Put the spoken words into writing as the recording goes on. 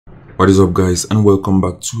What is up, guys, and welcome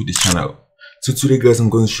back to the channel. So today, guys, I'm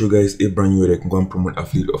going to show you guys a brand new way that you can go and promote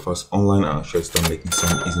affiliate offers online and actually start making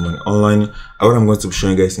some easy money online. And what I'm going to be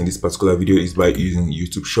showing you guys in this particular video is by using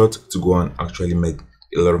YouTube Short to go and actually make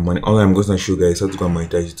a lot of money online. I'm going to show you guys how to go and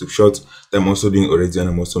monetize YouTube Shorts that I'm also doing already, and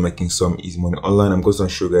I'm also making some easy money online. I'm going to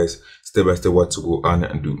show you guys step by step what to go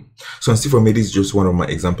and do. So, see, for me, this is just one of my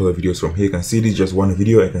example videos from here. You can see this is just one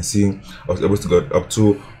video. I can see I was able to get up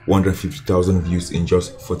to 150,000 views in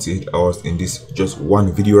just 48 hours in this just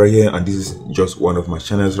one video right here, and this is just one of my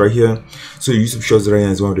channels right here. So YouTube Shorts right here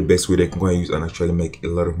is one of the best way that you can go and use and actually make a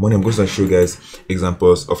lot of money. I'm going to show you guys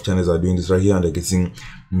examples of channels that are doing this right here, and they're getting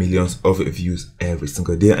millions of views every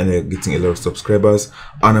single day, and they're getting a lot of subscribers.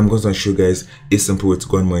 And I'm going to show you guys a simple way to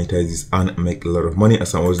go and monetize this and make a lot of money,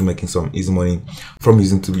 as I'm also making some easy money from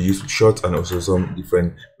using YouTube Shorts and also some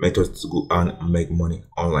different methods to go and make money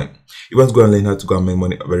online. If you want to go and learn how to go and make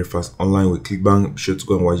money very fast online with Clickbank, be sure to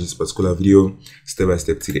go and watch this particular video step by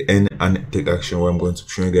step to the end and take action, what I'm going to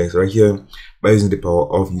show you guys right here by using the power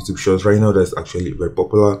of YouTube Shorts right now. That's actually very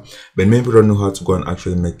popular, but many people don't know how to go and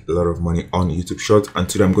actually make a lot of money on YouTube Shorts. And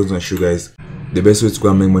today I'm going to show you guys the best way to go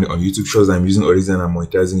and make money on YouTube Shorts. I'm using already, and I'm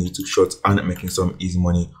monetizing YouTube Shorts and making some easy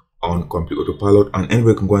money on complete autopilot. And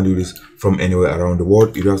anyway, you can go and do this from anywhere around the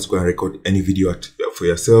world. You don't have to go and record any video for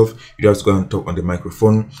yourself. You don't have to go and talk on the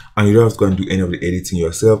microphone, and you don't have to go and do any of the editing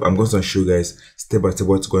yourself. I'm going to show you guys step by step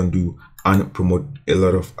what to go and do and promote a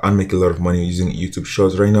lot of and make a lot of money using YouTube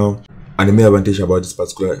Shorts right now. And the main advantage about this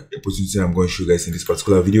particular opportunity I'm going to show you guys in this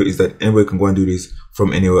particular video is that anybody can go and do this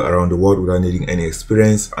from anywhere around the world without needing any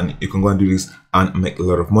experience, and you can go and do this and make a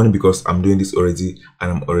lot of money because I'm doing this already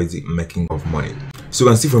and I'm already making of money. So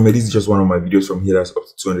you can see from here, this is just one of my videos from here that's up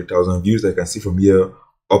to 200,000 views. I can see from here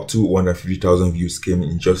up to 150,000 views came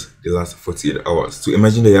in just the last 48 hours. So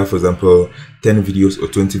imagine that you have, for example, 10 videos or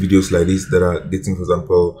 20 videos like this that are getting, for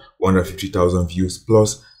example, 150,000 views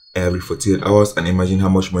plus every 48 hours, and imagine how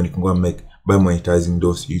much money you can go and make by monetizing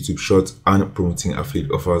those YouTube Shorts and promoting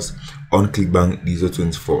affiliate offers on Clickbank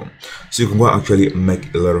Diesel24. So you can go and actually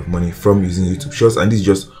make a lot of money from using YouTube Shorts, and this is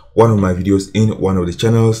just one of my videos in one of the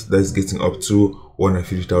channels that's getting up to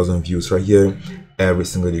 150,000 views right here every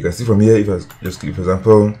single day. You can see from here, if I just click, for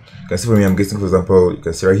example, you can see from here I'm getting, for example, you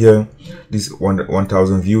can see right here this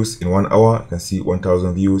 1,000 views in 1 hour. You can see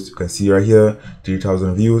 1,000 views. You can see right here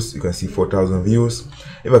 3,000 views. You can see 4,000 views.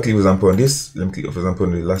 If I click, for example, on this, let me click, for example,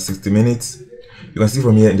 on the last 60 minutes. You can see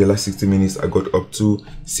from here in the last 60 minutes I got up to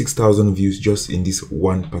 6,000 views just in this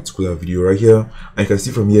one particular video right here. And you can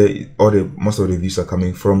see from here most of the views are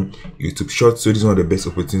coming from YouTube Shorts. So this is one of the best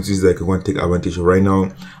opportunities that I can go and take advantage of right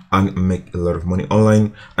now and make a lot of money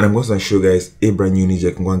online. And I'm going to show you guys a brand new niche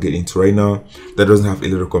I can go and get into right now that doesn't have a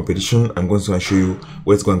lot of competition. I'm going to show you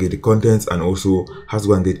where to go and get the content, and also how to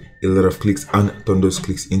go and get a lot of clicks and turn those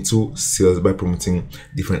clicks into sales by promoting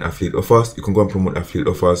different affiliate offers. You can go and promote affiliate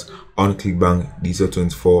offers on Clickbank,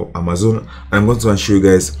 Diesel24, Amazon. And I'm going to show you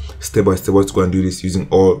guys step by step what to go and do this using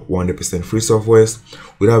all 100% free softwares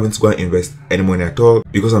without having to go and invest any money at all,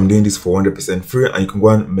 because I'm doing this for 100% free, and you can go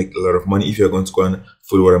and make a lot of money if you're going to go and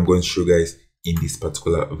follow what I'm going to show you guys in this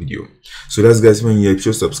particular video. So that's, guys, when you're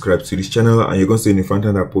sure to subscribe to this channel, and you're going to see in the front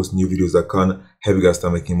end I post new videos that can help you guys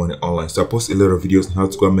start making money online. So I post a lot of videos on how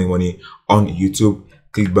to go and make money on YouTube,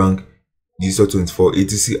 Clickbank, Diesel24,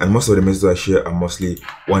 etc. And most of the methods I share are mostly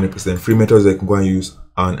 100% free methods that you can go and use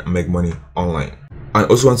and make money online. And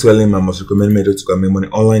also, want to learn my most recommended method to go and make money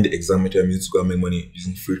online, the exact method I'm using to go and make money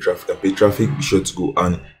using free traffic and paid traffic, be sure to go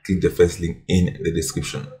and click the first link in the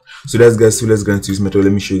description. So that's, guys, so let's go into this method.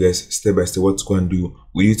 Let me show you guys step by step what to go and do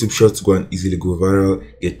with YouTube Shorts to go and easily go viral,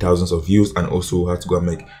 get thousands of views, and also how to go and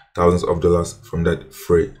make thousands of dollars from that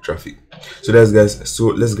free traffic. So that's, guys, so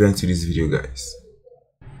let's get into this video, guys.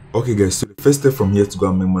 Okay, guys, so the first step from here to go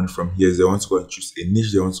and make money from here is they want to go and choose a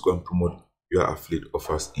niche they want to go and promote your affiliate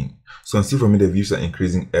offers in. So you can see from here the views are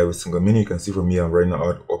increasing every single minute. You can see from here I'm right now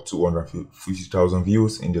up to 150,000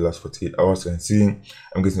 views in the last 48 hours. You can see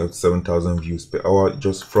I'm getting up to 7,000 views per hour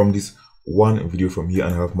just from this one video from here,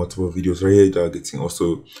 and I have multiple videos right here that are getting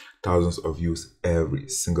also thousands of views every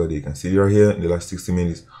single day. You can see right here in the last 60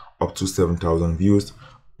 minutes up to 7,000 views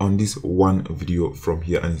on this one video from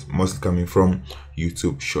here, and it's mostly coming from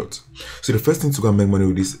YouTube Shorts. So the first thing to go and make money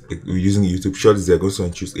with this using YouTube Shorts is they're going to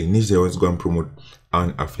choose a niche they want to go and promote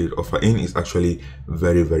an affiliate offer in. Is actually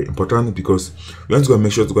very, very important, because you want to go and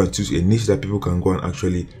make sure to go and choose a niche that people can go and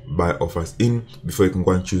actually buy offers in before you can go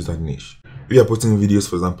and choose that niche. If you are putting videos,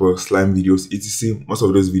 for example, slime videos, etc., most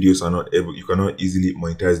of those videos are not able, you cannot easily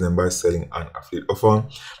monetize them by selling an affiliate offer.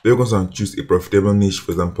 But you're going to choose a profitable niche,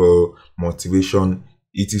 for example, motivation,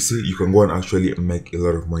 etc. You can go and actually make a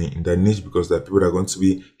lot of money in that niche, because there are people that are going to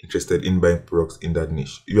be interested in buying products in that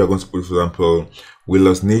niche. If you are going to put, for example, weight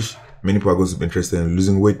loss niche, many people are going to be interested in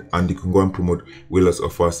losing weight, and you can go and promote weight loss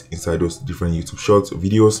offers inside those different YouTube shorts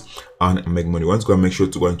videos and make money. Once you go and make sure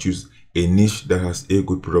to go and choose a niche that has a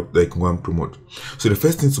good product that you can go and promote. So the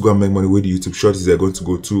first thing to go and make money with the YouTube shorts is you're going to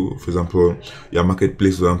go to, for example, your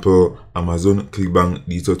marketplace, for example, Amazon, Clickbank,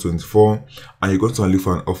 Digital 24, and you're going to look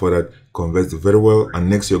for an offer that converts very well. And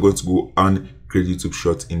next, you're going to go and create YouTube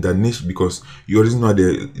shorts in that niche, because you already know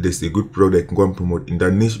there's a good product that you can go and promote in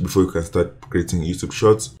that niche before you can start creating YouTube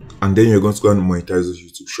shorts. And then you're going to go and monetize those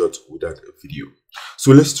YouTube shorts with that video.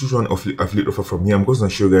 So let's choose one affiliate offer from here. I'm going to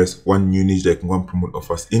show you guys one new niche that you can go and promote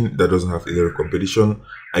offers in that doesn't have a lot of competition.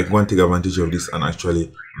 I can go and take advantage of this and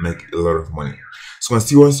actually make a lot of money. So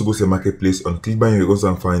once you want to go to the marketplace on Clickbank, you're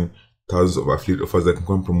going to find thousands of affiliate offers that can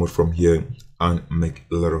go and promote from here and make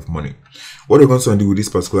a lot of money. What we're going to do with this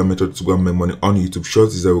particular method to go and make money on YouTube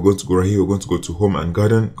shorts is that we're going to go right here. We're going to go to home and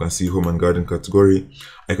garden. You can see home and garden category.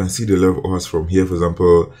 I can see the level of offers from here. For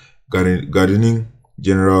example, gardening,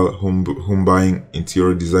 general home buying,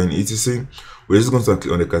 interior design, etc. We're just going to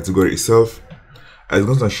click on the category itself, and it's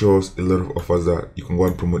going to show us a lot of offers that you can go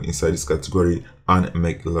and promote inside this category and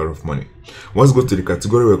make a lot of money. Once we go to the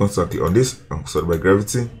category, we're going to click on this and sort by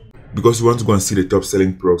gravity, because we want to go and see the top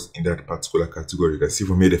selling products in that particular category. You can see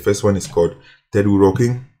from here the first one is called Ted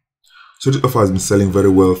Woodworking. So this offer has been selling very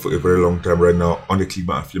well for a very long time right now on the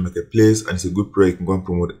Clickbank affiliate marketplace, and it's a good product you can go and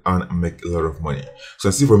promote and make a lot of money. So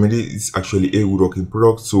I see from here it's actually a woodworking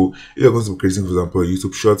product. So if you're going to be creating, for example,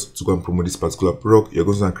 YouTube shorts to go and promote this particular product, you're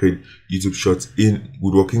going to create YouTube shorts in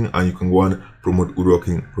woodworking, and you can go and promote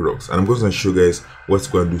woodworking products. And I'm going to show you guys what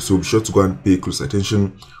to go and do. So be sure to go and pay close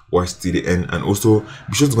attention, watch till the end, and also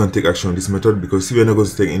be sure to go and take action on this method, because if you're not going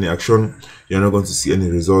to take any action, you're not going to see any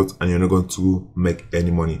results and you're not going to make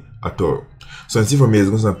any money at all. So I see from here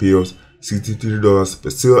it's going to pay us $63 per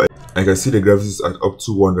sale. I can see the graphics is at up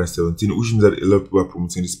to 117, which means that a lot of people are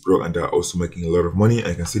promoting this product and they're also making a lot of money.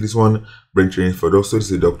 I can see this one, brain training for dogs. So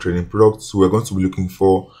this is a dog training product. So we're going to be looking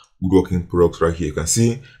for woodworking products right here. You can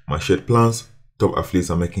see my shed plans. Top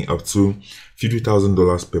affiliates are making up to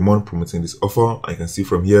 $50,000 per month promoting this offer. I can see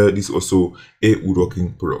from here this is also a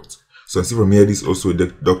woodworking product. So I see from here this is also a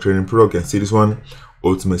dog training product. You can see this one,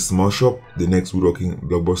 Ultimate Small Shop, the next woodworking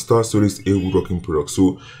blockbuster. So this is a woodworking product.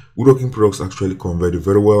 So woodworking products actually convert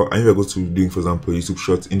very well, and if you're going to be doing, for example, YouTube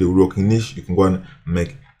shorts in the woodworking niche, you can go and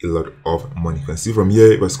make a lot of money. You can see from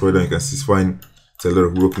here, if I scroll down, you can see it's a lot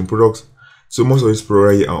of woodworking products. So most of these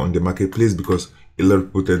products are on the marketplace, because a lot of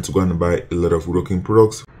people tend to go and buy a lot of woodworking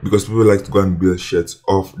products, because people like to go and build sheds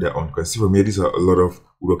of their own. You can see from here, these are a lot of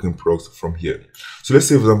woodworking products from here. So let's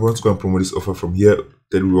say, for example, I'm going to go and promote this offer from here,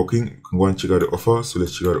 Ted Woodworking. You can go and check out the offer. So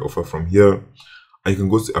let's check out the offer from here, and you can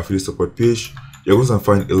go to the affiliate support page. You're going to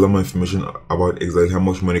find a lot more information about exactly how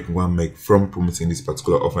much money you can go and make from promoting this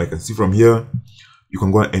particular offer. You can see from here, you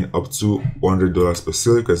can go and earn up to $100 per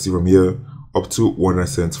sale. You can see from here, up to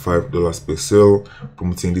 $175 per sale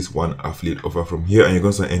promoting this one affiliate offer from here, and you're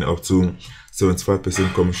going to earn up to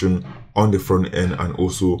 75% commission on the front end and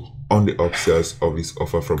also on the upsells of this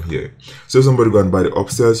offer from here. So if somebody go and buy the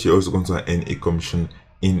upsells, you're also going to earn a commission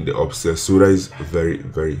in the upsells. So that is very,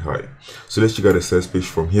 very high. So let's check out the sales page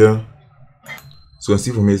from here. So you can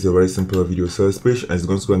see from here, it's a very simple video sales page, and it's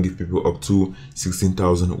going to go and give people up to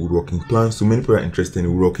 16,000 woodworking plans. So many people are interested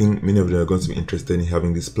in woodworking. Many of them are going to be interested in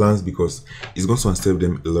having these plans, because it's going to save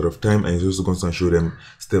them a lot of time, and it's also going to show them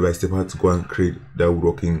step by step how to go and create that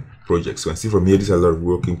woodworking project. So you can see from here, these are a lot of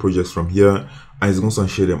woodworking projects from here, and it's going to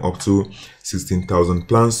share them up to 16,000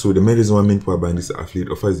 plans. So the main reason why many people are buying this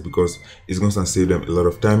affiliate offer is because it's going to save them a lot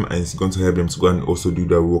of time, and it's going to help them to go and also do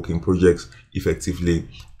their woodworking projects effectively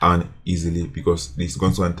and easily, because this is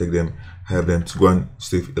going to help them to go and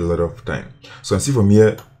save a lot of time. So you can see from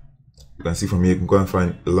here, you can go and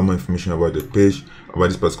find a lot more information about the page, about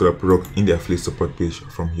this particular product in the affiliate support page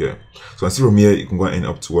from here. So you can see from here, you can go and earn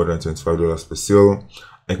up to $125 per sale.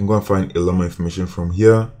 I can go and find a lot more information from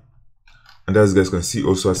here, and as you guys can see,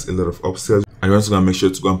 also has a lot of upsells. And you want to go and make sure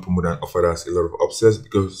to go and promote an offer that has a lot of upsells,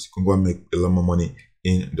 because you can go and make a lot more money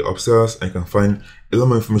in the upsells. I can find a lot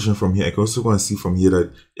more information from here. I can also go and see from here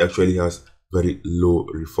that it actually has very low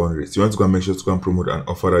refund rates. You want to go and make sure to go and promote an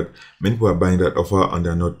offer that many people are buying that offer and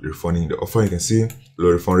they're not refunding the offer. You can see low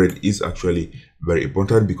refund rate is actually very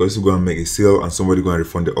important, because if you go and make a sale and somebody go and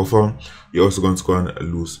refund the offer, you're also going to go and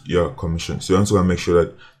lose your commission. So you want to go and make sure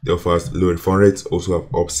that the offer has low refund rates, also have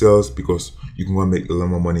upsells, because you can go and make a lot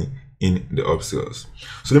more money in the upsells.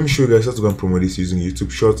 So let me show you guys how to go and promote this using YouTube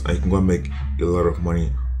shorts, and you can go and make a lot of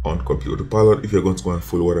money on complete autopilot if you're going to go and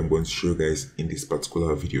follow what I'm going to show you guys in this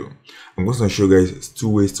particular video. I'm going to show you guys 2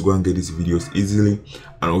 ways to go and get these videos easily,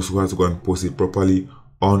 and also how to go and post it properly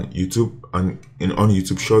on YouTube and on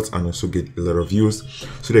YouTube Shorts, and also get a lot of views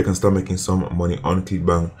so they can start making some money on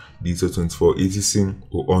Clickbank, Digital24, etc.,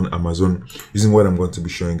 or on Amazon using what I'm going to be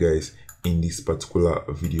showing guys in this particular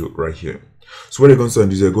video right here. So what you're going to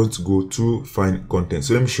do is you're going to go to find content.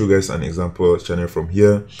 So let me show you guys an example channel from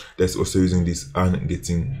here that's also using this and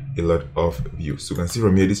getting a lot of views. So you can see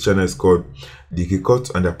from here, this channel is called DK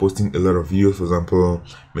Cut and they're posting a lot of videos, for example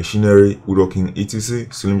machinery, woodworking,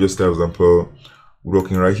 etc. So let me just type example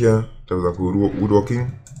woodworking right here. For example,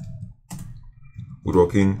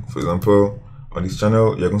 woodworking, for example, on this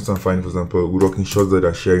channel. You're going to find, for example, woodworking shorts that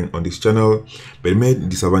are sharing on this channel, but the main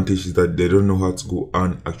disadvantage is that they don't know how to go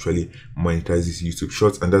and actually monetize these YouTube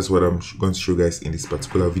shorts, and that's what I'm going to show you guys in this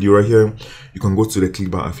particular video right here. You can go to the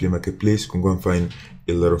Clickbank affiliate marketplace. You can go and find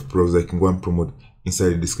a lot of products that you can go and promote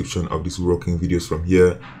inside the description of these woodworking videos from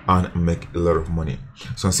here and make a lot of money.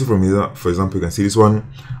 So I see from here, for example, you can see this one,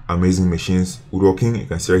 amazing machines woodworking. You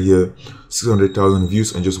can see right here 600,000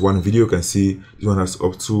 views on just one video. You can see this one has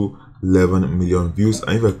up to 11 million views,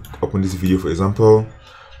 and if I open this video, for example,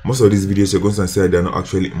 most of these videos you're going to see that they're not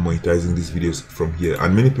actually monetizing these videos from here,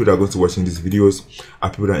 and many people that are going to watching these videos are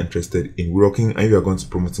people that are interested in woodworking, and if you are going to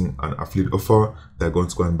promoting an affiliate offer, they're going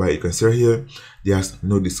to go and buy it. You can see right here there's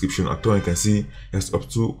no description at all. You can see there's up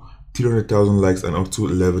to 300,000 likes and up to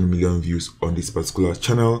 11 million views on this particular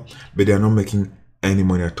channel, but they are not making any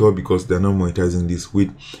money at all because they're not monetizing this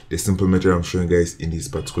with the simple method I'm showing guys in this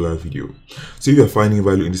particular video. So if you're finding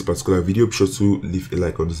value in this particular video, be sure to leave a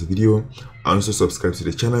like on this video and also subscribe to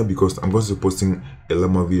the channel, because I'm going to be posting a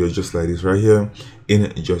lot more videos just like this right here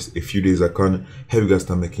in just a few days. I can help you guys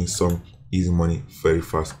start making some easy money very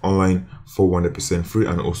fast online for 100% free,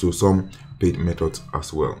 and also some paid methods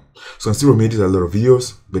as well. So I still made a lot of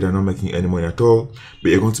videos, but they're not making any money at all. But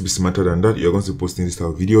you're going to be smarter than that. You're going to be posting this type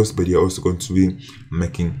of videos, but you're also going to be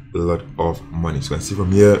making a lot of money. So you can see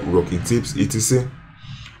from here, working tips, etc.,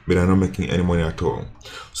 but they're not making any money at all.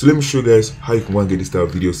 So let me show you guys how you can go and get this type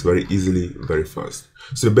of videos very easily, very fast.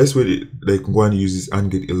 So the best way that you can go and use this and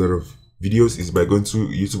get a lot of videos is by going to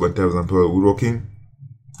YouTube and type example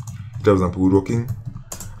woodworking.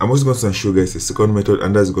 I'm also going to show you guys a second method,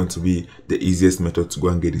 and that's going to be the easiest method to go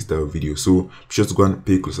and get this type of video. So be sure to go and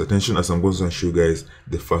pay close attention, as I'm going to show you guys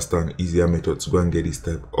the faster and easier method to go and get this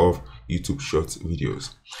type of YouTube Shorts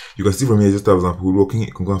videos. You can see from here, just type example woodworking.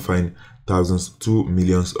 You can go and find thousands to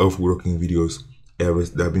millions of woodworking videos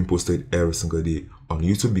that have been posted every single day on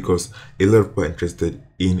YouTube, because a lot of people are interested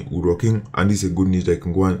in woodworking, and this is a good niche that you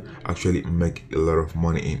can go and actually make a lot of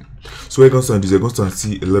money in. So what you're going to do is you're going to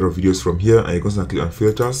see a lot of videos from here, and you're going to click on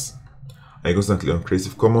filters, and you're going to click on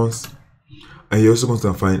Creative Commons, and you're also going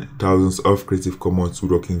to find thousands of Creative Commons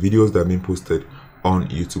woodworking videos that have been posted on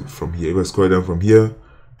YouTube from here. If I scroll down from here,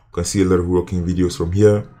 you can see a lot of woodworking videos from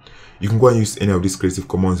here. You can go and use any of these Creative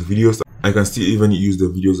Commons videos. I can still even use the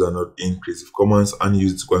videos that are not in Creative Commons and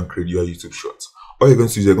use it to go and create your YouTube Shorts. All you're going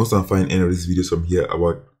to do is you're going to find any of these videos from here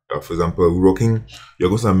about, for example, woodworking. You're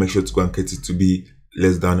going to make sure to go and get it to be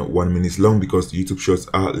less than 1 minute long, because YouTube Shorts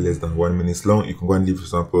are less than 1 minute long. You can go and leave, for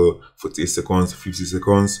example, 48 seconds, 50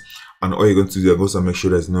 seconds, and all you're going to do, you're going to make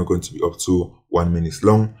sure that it's not going to be up to 1 minute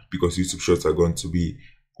long, because YouTube Shorts are going to be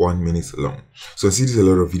 1 minute long. So I see there's a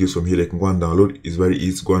lot of videos from here that you can go and download. It's very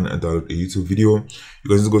easy to go and download a YouTube video. You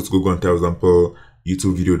can just go to Google and type, for example,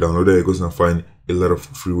 YouTube video downloader. You're going to find a lot of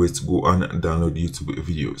free ways to go and download YouTube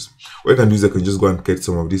videos. What you can do is I can just go and get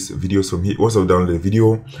some of these videos from here. Once I've downloaded the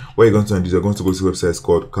video, what you're going to do is you're going to go to websites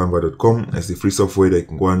called canva.com. It's a free software that you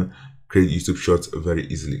can go and create YouTube Shorts very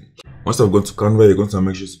easily. Once I've gone to Canva, you're going to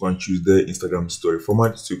make sure to go and choose the Instagram story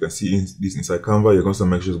format. So you can see this inside Canva. You're going to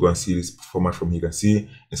make sure to go and see this format from here. You can see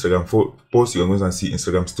Instagram post. You're going to see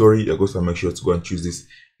Instagram story. You're going to make sure to go and choose this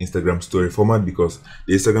Instagram story format, because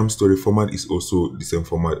the Instagram story format is also the same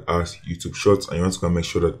format as YouTube Shorts, and you want to go and make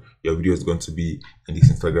sure that your video is going to be in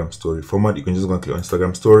this Instagram story format. You can just go and click on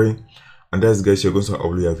Instagram story, and that's guys, you're going to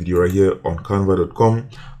upload your video right here on canva.com,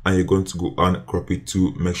 and you're going to go and crop it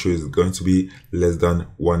to make sure it's going to be less than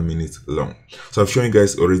 1 minute long. So I've shown you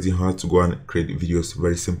guys already how to go and create videos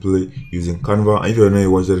very simply using Canva. And if you're not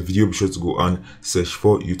watch that video, be sure to go and search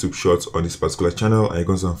for YouTube Shorts on this particular channel, and you're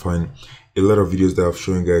going to find a lot of videos that I've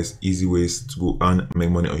shown you guys easy ways to go and make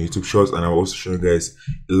money on YouTube Shorts, and I've also shown you guys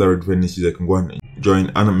a lot of different niches that can go and join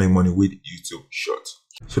and make money with YouTube Shorts.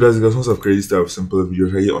 So that's it guys. Once I've created this type of simple video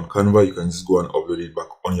right here on Canva, you can just go and upload it back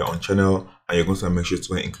on your own channel, and you're going to make sure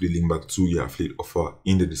to include link back to your affiliate offer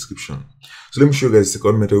in the description. So let me show you guys the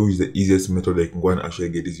second method, which is the easiest method that you can go and actually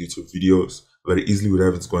get these YouTube videos very easily without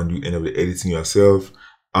having to go and do any of the editing yourself,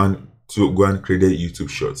 and to go and create a YouTube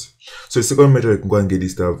shorts. So the second method, you can go and get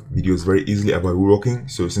this type of videos very easily about woodworking.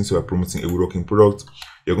 So since you are promoting a woodworking product,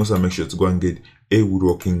 you're going to make sure to go and get a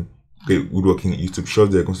woodworking YouTube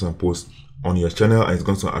short that you're going to post on your channel, and it's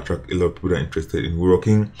going to attract a lot of people that are interested in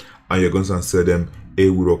woodworking, and you're going to sell them a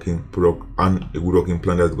woodworking product and a woodworking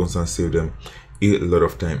plan that's going to save them a lot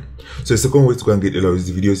of time. So the second way to go and get a lot of these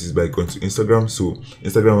videos is by going to Instagram. So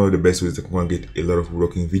Instagram is one of the best ways to go and get a lot of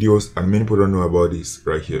woodworking videos, and many people don't know about this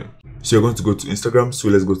right here. So you're going to go to Instagram. So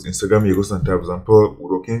let's go to Instagram. You're going to type, for example,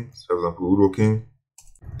 woodworking,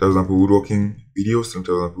 woodworking videos,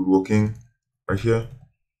 woodworking right here.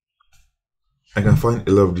 I can find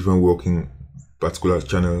a lot of different woodworking particular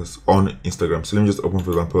channels on Instagram. So let me just open,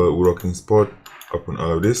 for example, woodworking spot, open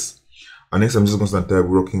all of this. And next I'm just going to type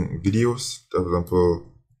woodworking videos, for example,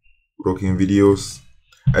 woodworking videos.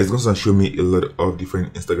 And it's going to show me a lot of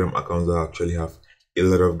different Instagram accounts that actually have a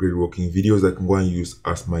lot of great working videos that I can go and use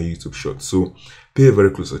as my YouTube short. So pay very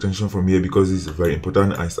close attention from here, because this is very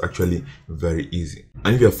important and it's actually very easy.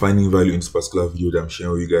 And if you're finding value in this particular video that I'm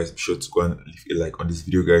sharing with you guys, be sure to go and leave a like on this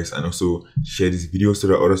video, guys, and also share this video so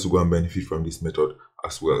that others will go and benefit from this method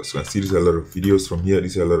as well. So I see there's a lot of videos from here,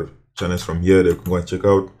 there's a lot of channels from here that you can go and check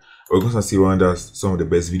out. We're going to see one that's some of the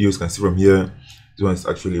best videos. You can see from here, this one is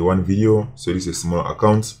actually one video, so this is a small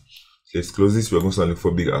account. So let's close this. We're going to look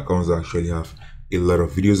for big accounts that actually have a lot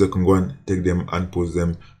of videos that can go and take them and post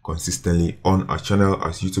them consistently on our channel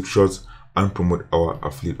as YouTube shorts and promote our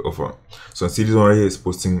affiliate offer. So I see this one right here is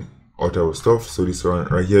posting all type of stuff. So this one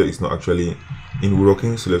right here is not actually in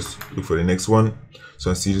woodworking. So let's look for the next one.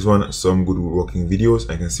 So I see this one, some good woodworking videos.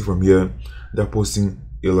 I can see from here they're posting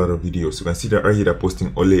a lot of videos. So you can see that right here they're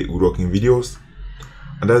posting only woodworking videos.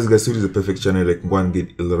 And that's, guys, so this is the perfect channel that you can go and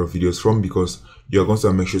get a lot of videos from, because you're going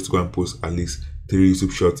to make sure to go and post at least 3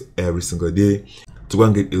 YouTube shorts every single day to go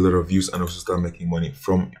and get a lot of views and also start making money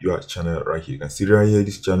from your channel right here. You can see right here,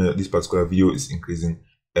 this particular video is increasing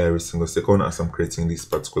every single second as I'm creating this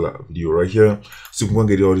particular video right here. So you can go and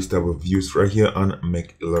get all this type of views right here and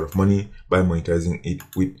make a lot of money by monetizing it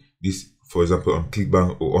with this, for example, on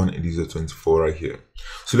Clickbank or on Editor24 right here.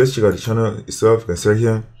 So let's check out the channel itself. You can see right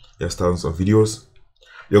here, there's thousands of videos.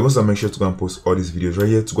 You're going to make sure to go and post all these videos right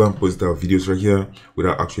here, to go and post the videos right here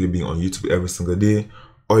without actually being on YouTube every single day.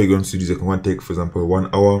 All you're going to do is you can go and take, for example,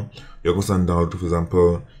 1 hour. You're going to download, for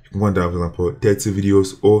example, you can go and download, for example, 30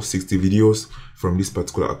 videos or 60 videos from this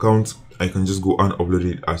particular account, and you can just go and upload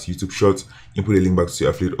it as YouTube shorts. You put a link back to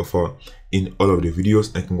your affiliate offer in all of the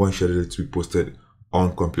videos, and you can go and share it to be posted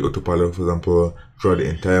on complete autopilot, for example, throughout the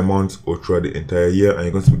entire month or throughout the entire year, and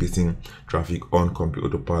you're going to be getting traffic on complete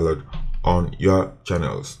autopilot on your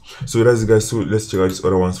channels. So that's it, guys. So let's check out these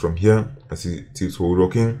other ones from here. I see tips for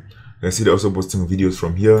woodworking. You can see they're also posting videos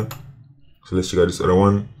from here. So let's check out this other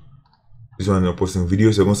one. This one they're posting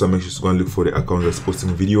videos. You're going to make sure to go and look for the account that's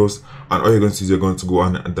posting videos, and all you're going to do is you're going to go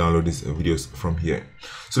and download these videos from here.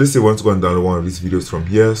 So let's say we want to go and download one of these videos from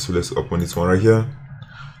here. So let's open this one right here.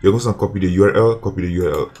 You're going to copy the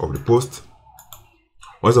URL, of the post.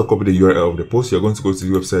 Once I copy the URL of the post, you're going to go to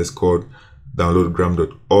the website. It's called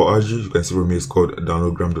downloadgram.org. You can see from here it's called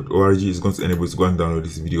downloadgram.org. It's going to enable you to go and download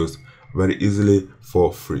these videos very easily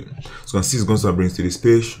for free. So you can see it's going to bring you to this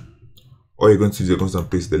page. All you're going to do is you're going to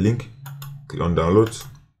paste the link, click on download,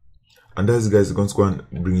 and that's, guys, going to go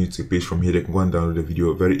and bring you to a page from here. They can go and download the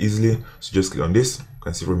video very easily. So just click on this. You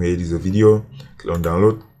can see from here this is a video. Click on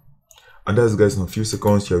download, and that's, guys, in a few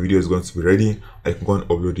seconds your video is going to be ready. I can go and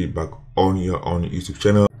upload it back on your own YouTube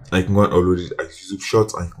channel. I can go and upload it as YouTube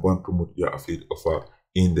shorts, and you can go and promote your affiliate offer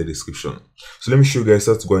in the description. So let me show you guys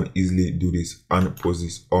how to go and easily do this and post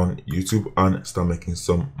this on YouTube and start making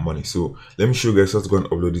some money. So let me show you guys how to go and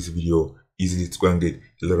upload this video easily to go and get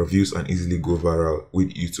a lot of views and easily go viral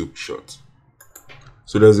with YouTube shorts.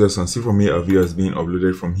 So that's, guys, can see from here a video is being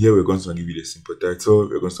uploaded from here. We're going to give you the simple title.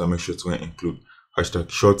 We're going to make sure to go and include hashtag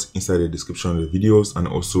shorts inside the description of the videos, and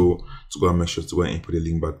also to go and make sure to go and input a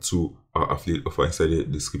link back to our affiliate offer inside the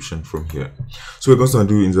description from here. So we're going to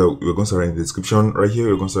do is that we're going to write in the description right here.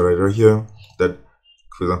 We're going to write right here that,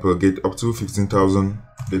 for example, get up to 15,000,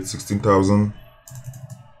 get 16,000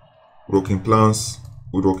 working plans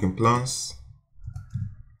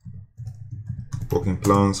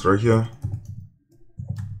right here.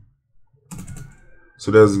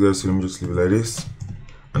 So that's, guys, so let me just leave it like this.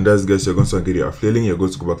 And that's, guys, you're going to get your affiliate link. You're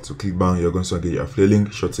going to go back to Clickbank. You're going to get your affiliate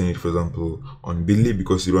link, shorten it, for example, on Bitly,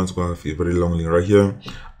 because you want to go have a very long link right here.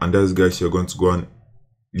 And that's, guys, you're going to go and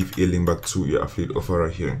leave a link back to your affiliate offer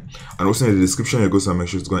right here. And also in the description, you're going to make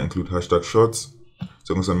sure to go and include hashtag shorts.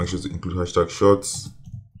 So you're going to make sure to include hashtag shorts.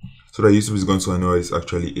 So so that YouTube is going to know it's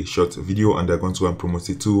actually a short video, and they're going to go and promote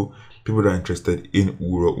it to people that are interested in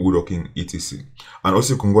woodworking etc. And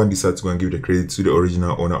also you can go and decide to go and give the credit to the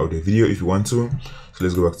original owner of the video if you want to. So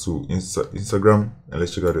let's go back to Instagram and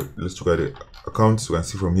let's check out the account. So you can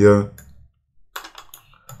see from here,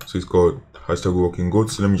 so it's called #woodworkinggoat.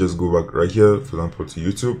 So let me just go back right here, for example, to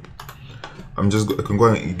YouTube. I can go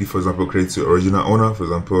and give, for example, credit to the original owner. For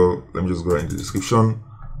example, let me just go right into the description.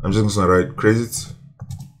 I'm just going to write credit.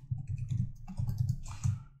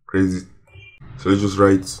 So let's just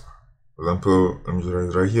write, for example, let me just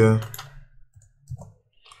write right here,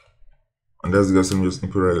 and that's the guys. Let me just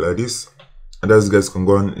input right like this, and that's the guys can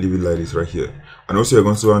go and leave it like this right here. And also you're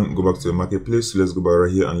going to go back to the marketplace. So let's go back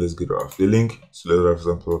right here and let's get our affiliate link. So let's write,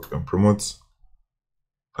 for example, and promote.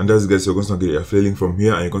 And that's guys, you're going to get a affiliate link from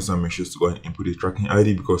here, and you're going to make sure to go and input a tracking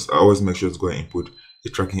ID, because I always make sure to go and input a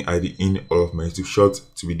tracking ID in all of my YouTube shorts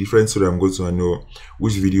to be different, so that I'm going to know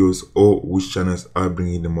which videos or which channels are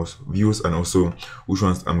bringing the most views, and also which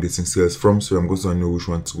ones I'm getting sales from, so I'm going to know which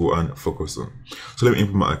one to go and focus on. So let me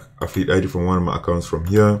input my affiliate ID from one of my accounts from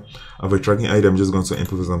here. And for tracking ID, I'm just going to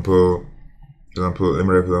input, for example, let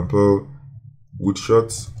me write, for example, wood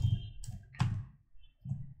shots.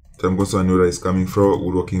 So I'm going to know that it's coming from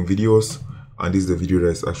woodworking videos, and this is the video that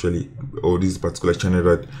is actually, or this particular channel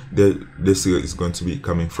that this is going to be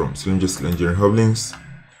coming from. So let me just click on generate hub links,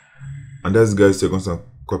 and that's guys, you're going to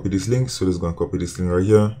copy this link. So let's go and copy this link right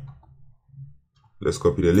here. Let's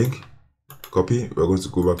copy the link, copy. We're going to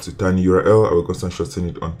go back to tiny URL, and we're going to shorten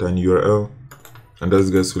it on tiny URL, and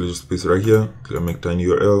that's guys, so let's just paste it right here, click on make tiny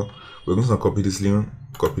URL. We're going to copy this link,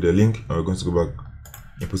 copy the link, and we're going to go back,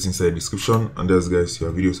 input inside the description, and there's guys,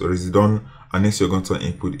 your video is already done. And next you're going to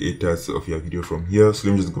input a title of your video from here. So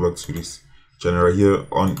let me just go back to this channel right here,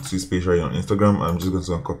 on to this page right here on Instagram. I'm just going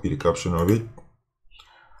to copy the caption of it,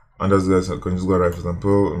 and as guys, I can just go right, for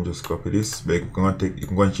example, and just copy this, but you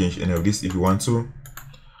can go and change any of this if you want to.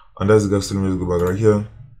 And as guys, so let me just go back right here,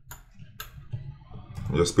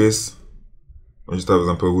 just paste, and just have, for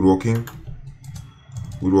example, woodworking.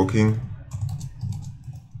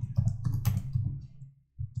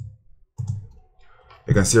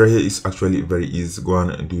 You can see right here, it's actually very easy to go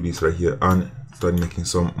and do this right here and start making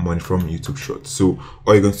some money from YouTube shorts. So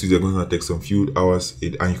all you're going to do is you're going to take some few hours,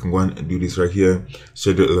 and you can go and do this right here,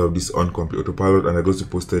 schedule a lot of this on Complete Autopilot, and I'm going to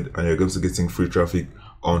post it, and you're going to be getting free traffic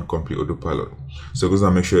on Complete Autopilot. So you're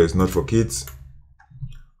going to make sure it's not for kids,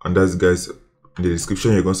 and that's guys, in the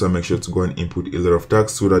description you're going to make sure to go and input a lot of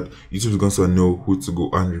tags, so that YouTube is going to know who to go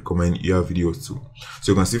and recommend your videos to.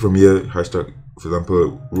 So you can see from here, hashtag, for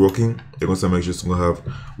example, woodworking. You're going to make sure to go have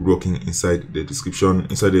woodworking inside the description,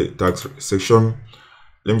 inside the tags section.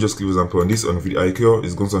 Let me just click, for example, on this, on video IQ.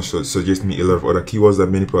 It's going to suggest me a lot of other keywords that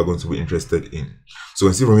many people are going to be interested in. So you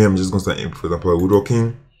can see from here, I'm just going to input, for example,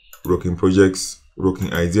 woodworking projects,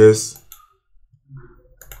 woodworking ideas.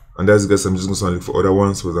 And that's guys, I'm just going to look for other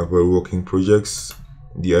ones, for example, woodworking projects,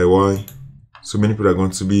 DIY. So many people are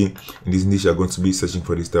going to be in this niche, are going to be searching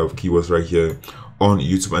for this type of keywords right here on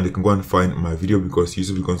YouTube, and they can go and find my video, because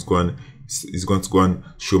YouTube is going to go and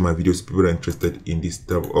show my videos to people that are interested in this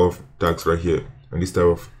type of tags right here, and this type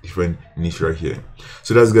of different niche right here.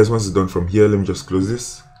 So that's guys, once it's done from here, let me just close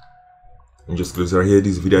this. And just close right here.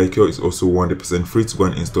 This video IQ is also 100% free to go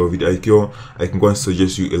and install video IQ. I can go and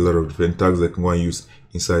suggest you a lot of different tags that I can go and use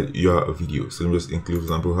inside your video. So let me just include, for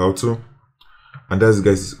example, how to. And that's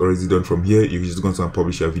guys, it's already done from here. You're just going to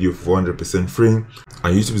publish your video for 100% free, and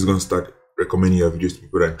YouTube is going to start recommending your videos to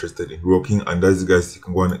people that are interested in working. And that's guys, you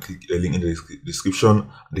can go and click the link in the description, and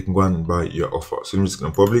they can go and buy your offer. So let me just click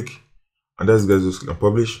on public, and that's guys, just click on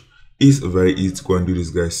publish. It's very easy to go and do this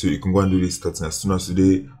guys, so you can go and do this starting as soon as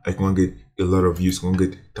today. I can go and get a lot of views, you can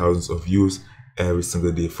get thousands of views every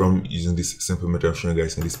single day from using this simple method I'm showing you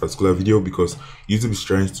guys in this particular video, because YouTube is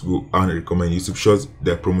trying to go and recommend YouTube shorts.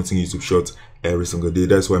 They're promoting YouTube shorts every single day.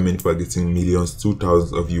 That's why many people are getting millions to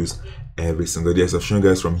thousands of views every single day. As I've shown you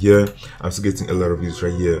guys from here, I'm still getting a lot of views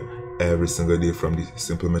right here every single day from this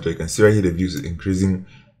simple method. You can see right here the views is increasing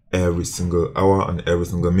every single hour and every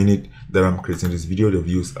single minute that I'm creating this video. The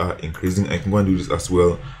views are increasing. I can go and do this as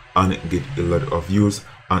well and get a lot of views,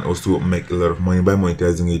 and also make a lot of money by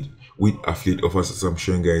monetizing it with affiliate offers, as I'm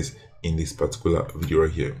showing guys in this particular video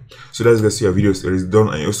right here. So that's guys, your video is already done,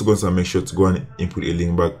 and you're also going to make sure to go and input a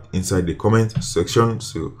link back inside the comment section.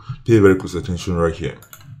 So pay very close attention right here.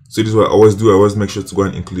 So this is what I always do. I always make sure to go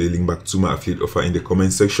and include a link back to my affiliate offer in the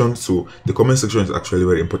comment section. So the comment section is actually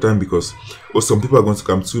very important, because some people are going to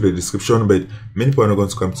come to the description, but many people are not going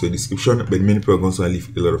to come to the description, but many people are going to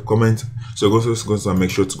leave a lot of comments. So you're also going to make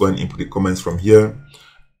sure to go and input the comments from here.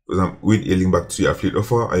 for example, with a link back to your affiliate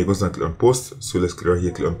offer, and you're going to click on post. So let's click right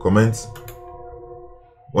here, click on comments.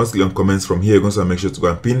 Once you click on comments from here, you're going to make sure to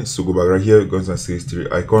go and pin. So go back right here, you're going to see this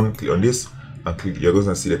three icon, click on this, and click. You're going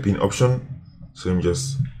to see the pin option. So let me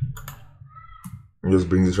just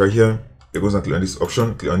bring this right here. You're going to click on this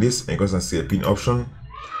option, click on this, and you're going to see a pin option.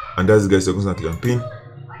 And that's guys, you're going to click on pin.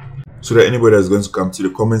 So that anybody that's going to come to the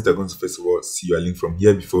comments, they're going to first of all see your link from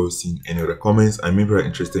here before seeing any other comments. And maybe you're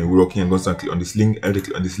interested in working, I'm going to click on this link, and they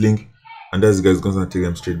click on this link, and that's guys going to take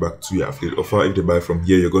them straight back to your affiliate offer. If they buy from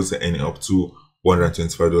here, you're going to earn up to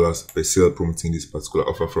 $125 per sale promoting this particular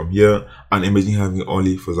offer from here. And imagine having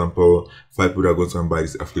only, for example, 5 people that are going to buy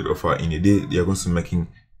this affiliate offer in a day. You're going to be making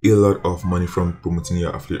a lot of money from promoting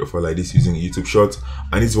your affiliate offer like this using YouTube Shorts.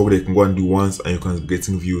 And this work that you can go and do once, and you can be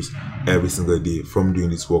getting views every single day from doing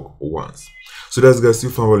this work once. So that's guys, if you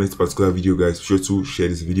found this particular video, guys, be sure to share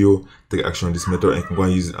this video, take action on this method, and you can go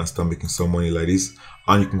and use it and start making some money like this.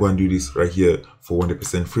 And you can go and do this right here for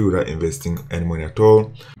 100% free without investing any money at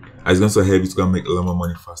all. And it's going to help you to go and make a lot more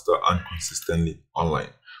money faster and consistently online.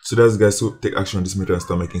 So that's guys, so take action on this method and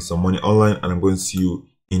start making some money online, and I'm going to see you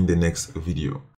in the next video.